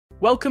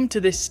Welcome to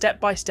this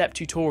step-by-step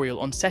tutorial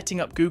on setting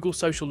up Google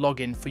Social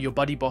Login for your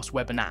BuddyBoss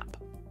Web and App.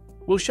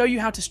 We'll show you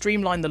how to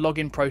streamline the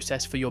login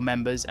process for your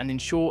members and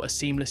ensure a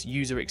seamless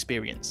user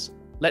experience.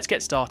 Let's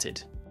get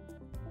started.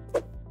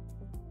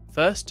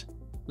 First,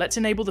 let's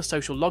enable the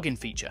social login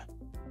feature.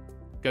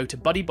 Go to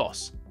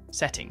BuddyBoss,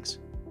 Settings,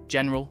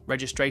 General,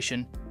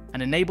 Registration,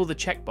 and enable the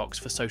checkbox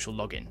for social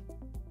login.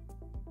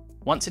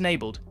 Once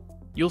enabled,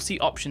 you'll see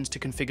options to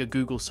configure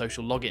Google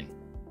Social Login.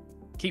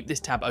 Keep this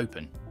tab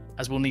open,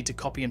 as we'll need to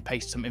copy and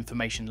paste some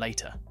information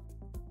later.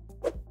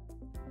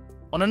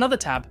 On another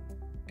tab,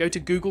 go to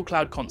Google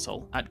Cloud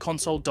Console at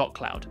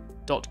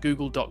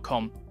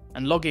console.cloud.google.com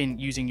and log in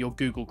using your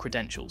Google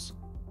credentials.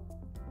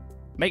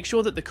 Make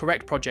sure that the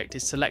correct project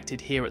is selected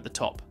here at the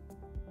top.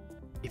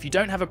 If you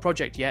don't have a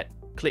project yet,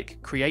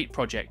 click Create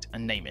Project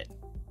and name it.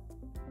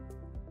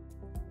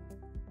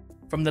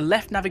 From the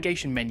left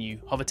navigation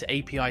menu, hover to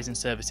APIs and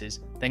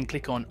Services, then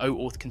click on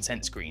OAuth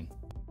Consent Screen.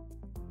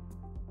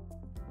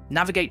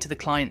 Navigate to the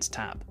Clients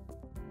tab.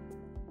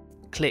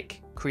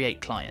 Click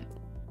Create Client.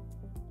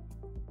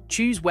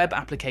 Choose Web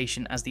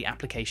Application as the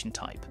application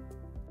type.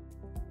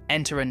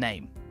 Enter a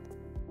name.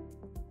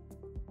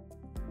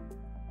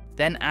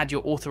 Then add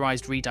your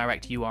authorized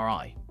redirect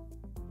URI.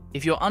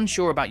 If you're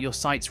unsure about your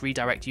site's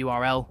redirect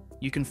URL,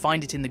 you can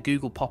find it in the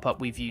Google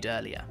pop-up we viewed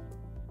earlier.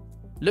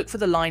 Look for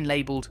the line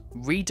labeled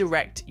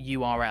Redirect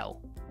URL.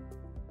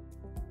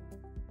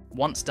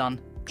 Once done,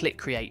 click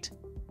Create.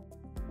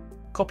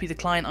 Copy the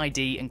client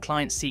ID and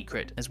client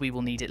secret as we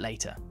will need it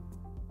later.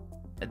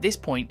 At this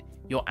point,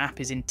 your app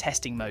is in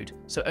testing mode,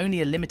 so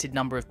only a limited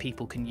number of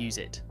people can use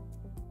it.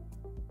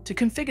 To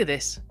configure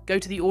this, go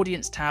to the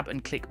Audience tab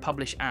and click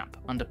Publish App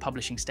under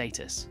Publishing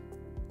Status.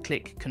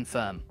 Click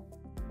Confirm.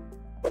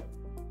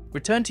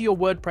 Return to your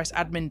WordPress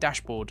admin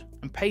dashboard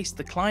and paste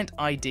the client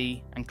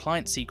ID and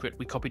client secret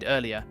we copied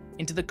earlier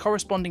into the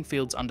corresponding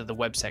fields under the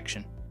Web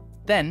section.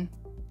 Then,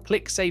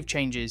 click Save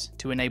Changes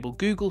to enable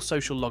Google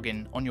Social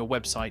Login on your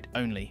website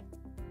only.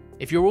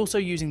 If you're also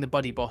using the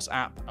BuddyBoss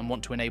app and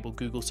want to enable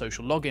Google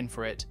Social Login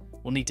for it,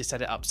 we'll need to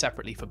set it up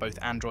separately for both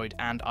Android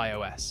and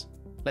iOS.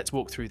 Let's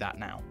walk through that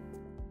now.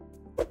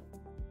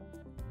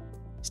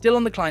 Still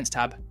on the Clients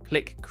tab,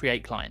 click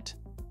Create Client.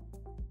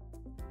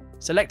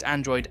 Select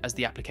Android as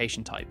the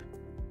application type.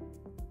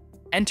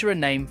 Enter a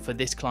name for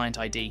this client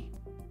ID.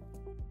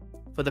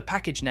 For the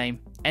package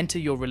name, enter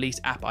your Release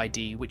App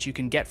ID, which you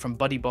can get from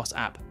BuddyBoss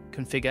app,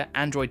 Configure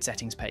Android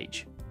Settings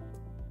page.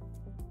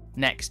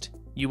 Next,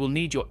 you will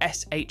need your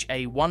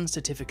SHA-1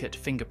 certificate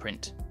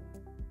fingerprint.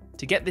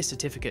 To get this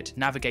certificate,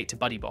 navigate to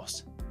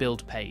BuddyBoss,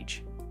 Build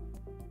page.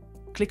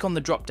 Click on the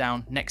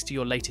drop-down next to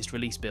your latest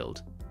release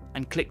build,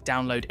 and click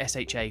Download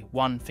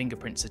SHA-1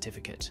 fingerprint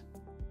certificate.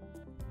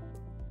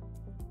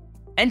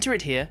 Enter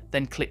it here,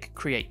 then click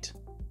Create.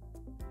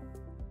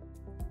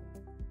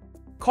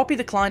 Copy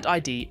the client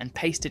ID and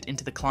paste it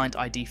into the client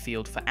ID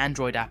field for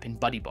Android app in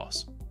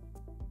BuddyBoss.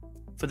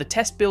 For the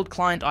test build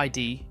client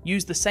ID,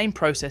 use the same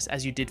process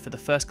as you did for the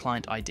first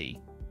client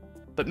ID,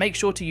 but make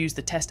sure to use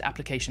the test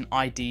application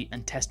ID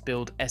and test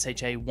build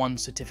SHA-1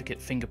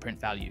 certificate fingerprint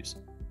values.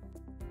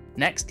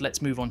 Next,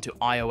 let's move on to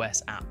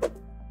iOS app.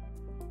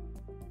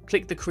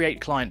 Click the Create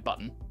Client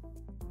button.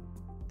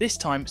 This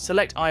time,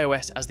 select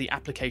iOS as the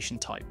application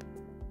type.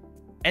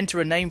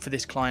 Enter a name for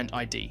this client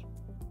ID.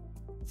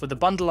 For the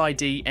bundle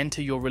ID,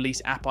 enter your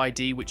Release App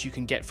ID, which you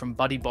can get from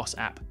BuddyBoss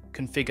app,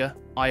 Configure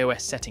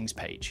iOS Settings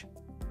page.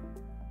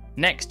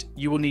 Next,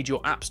 you will need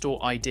your App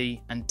Store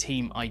ID and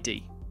Team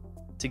ID.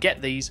 To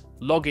get these,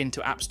 log in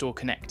to App Store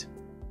Connect.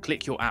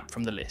 Click your app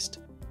from the list.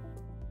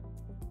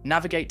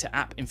 Navigate to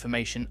App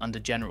Information under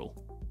General,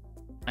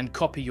 and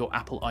copy your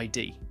Apple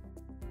ID.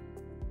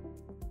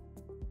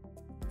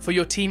 For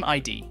your Team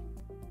ID,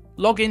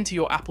 log into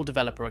your Apple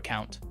Developer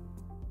account.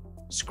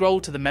 Scroll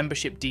to the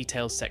Membership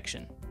Details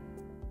section.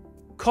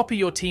 Copy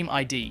your Team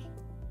ID.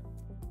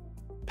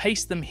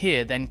 Paste them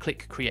here, then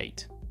click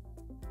Create.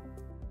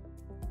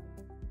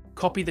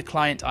 Copy the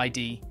client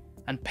ID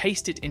and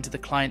paste it into the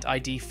client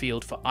ID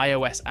field for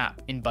iOS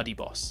app in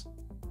BuddyBoss.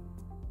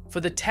 For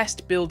the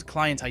test build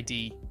client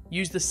ID,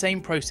 use the same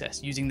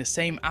process using the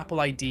same Apple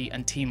ID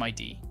and Team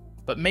ID,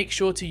 but make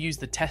sure to use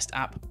the test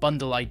app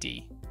bundle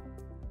ID.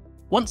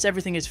 Once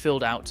everything is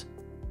filled out,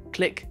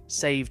 click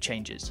Save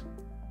Changes.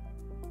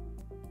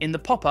 In the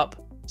pop-up,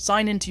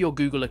 sign into your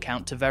Google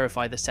account to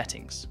verify the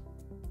settings.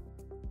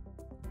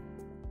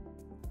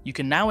 You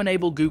can now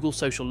enable Google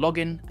Social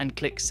Login and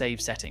click Save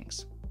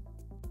Settings.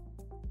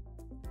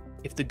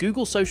 If the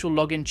Google Social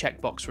Login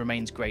checkbox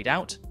remains grayed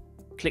out,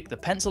 click the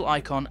pencil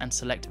icon and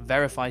select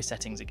Verify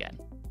Settings again.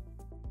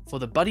 For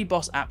the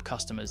BuddyBoss app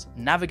customers,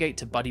 navigate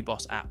to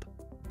BuddyBoss app,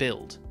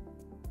 Build.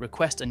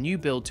 Request a new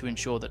build to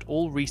ensure that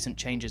all recent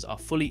changes are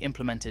fully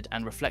implemented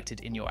and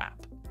reflected in your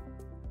app.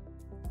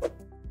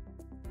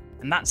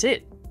 And that's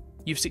it!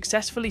 You've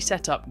successfully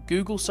set up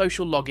Google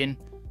Social Login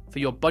for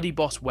your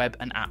BuddyBoss Web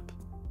and App.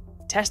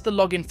 Test the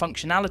login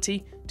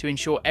functionality to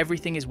ensure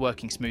everything is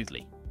working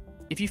smoothly.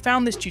 If you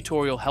found this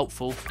tutorial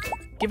helpful,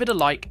 give it a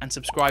like and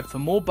subscribe for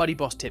more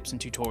BuddyBoss tips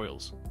and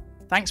tutorials.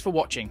 Thanks for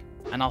watching.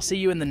 and I'll see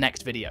you in the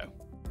next video.